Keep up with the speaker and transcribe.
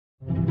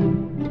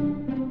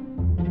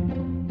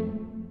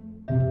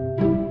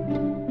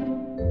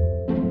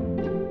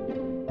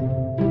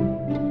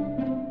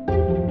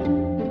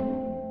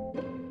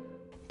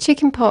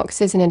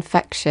Chickenpox is an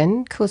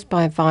infection caused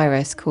by a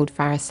virus called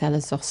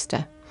varicella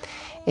zoster.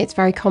 It's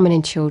very common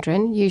in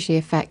children, usually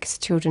affects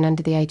children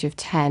under the age of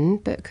 10,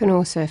 but can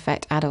also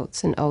affect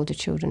adults and older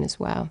children as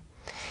well.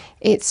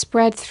 It's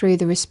spread through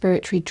the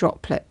respiratory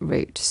droplet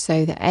route,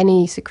 so that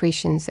any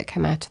secretions that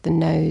come out of the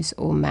nose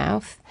or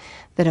mouth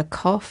that are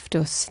coughed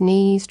or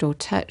sneezed or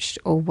touched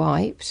or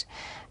wiped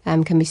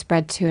can be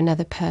spread to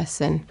another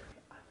person.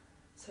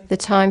 The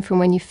time from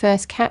when you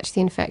first catch the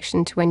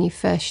infection to when you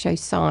first show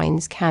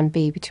signs can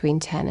be between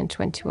 10 and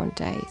 21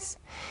 days.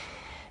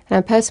 Now,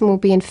 a person will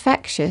be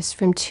infectious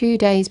from 2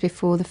 days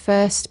before the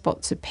first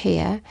spots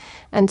appear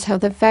until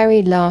the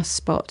very last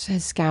spot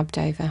has scabbed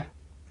over.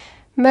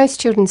 Most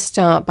children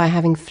start by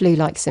having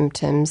flu-like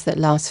symptoms that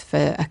last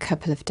for a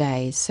couple of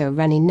days, so a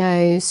runny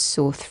nose,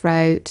 sore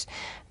throat,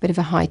 a bit of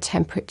a high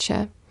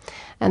temperature.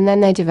 And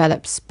then they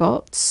develop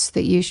spots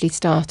that usually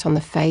start on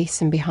the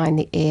face and behind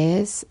the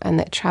ears and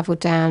that travel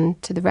down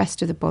to the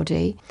rest of the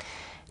body.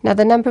 Now,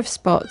 the number of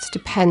spots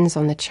depends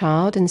on the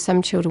child, and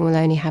some children will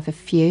only have a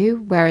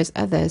few, whereas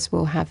others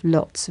will have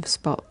lots of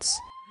spots.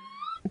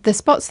 The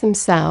spots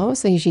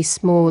themselves are usually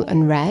small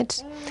and red,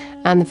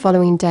 and the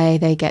following day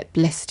they get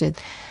blistered.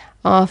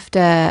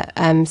 After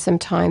some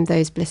time,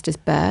 those blisters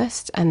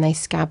burst and they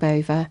scab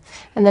over,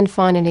 and then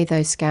finally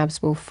those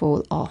scabs will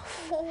fall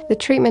off. The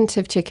treatment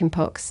of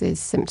chickenpox is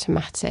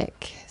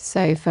symptomatic.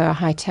 So for a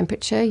high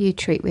temperature, you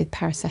treat with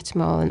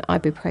paracetamol and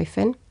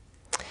ibuprofen.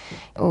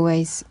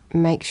 Always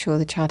make sure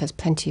the child has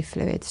plenty of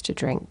fluids to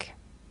drink.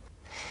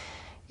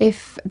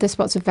 If the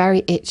spots are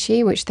very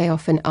itchy, which they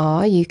often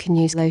are, you can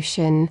use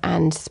lotion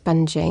and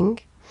sponging.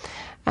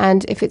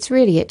 And if it's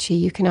really itchy,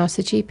 you can ask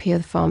the GP or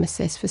the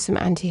pharmacist for some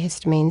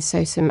antihistamines,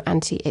 so some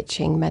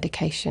anti-itching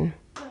medication.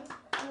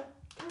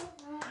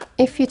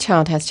 If your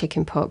child has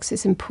chickenpox,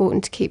 it's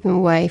important to keep them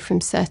away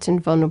from certain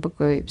vulnerable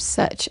groups,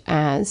 such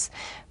as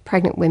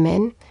pregnant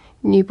women,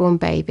 newborn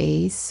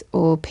babies,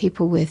 or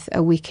people with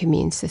a weak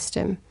immune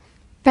system.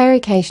 Very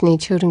occasionally,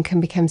 children can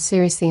become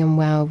seriously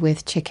unwell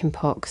with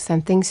chickenpox,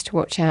 and things to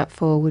watch out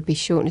for would be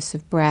shortness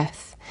of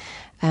breath,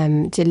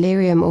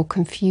 delirium or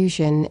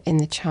confusion in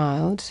the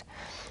child,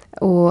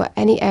 or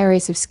any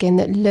areas of skin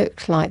that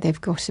look like they've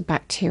got a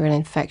bacterial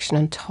infection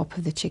on top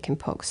of the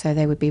chickenpox, so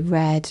they would be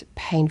red,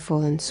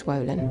 painful and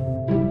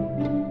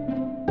swollen.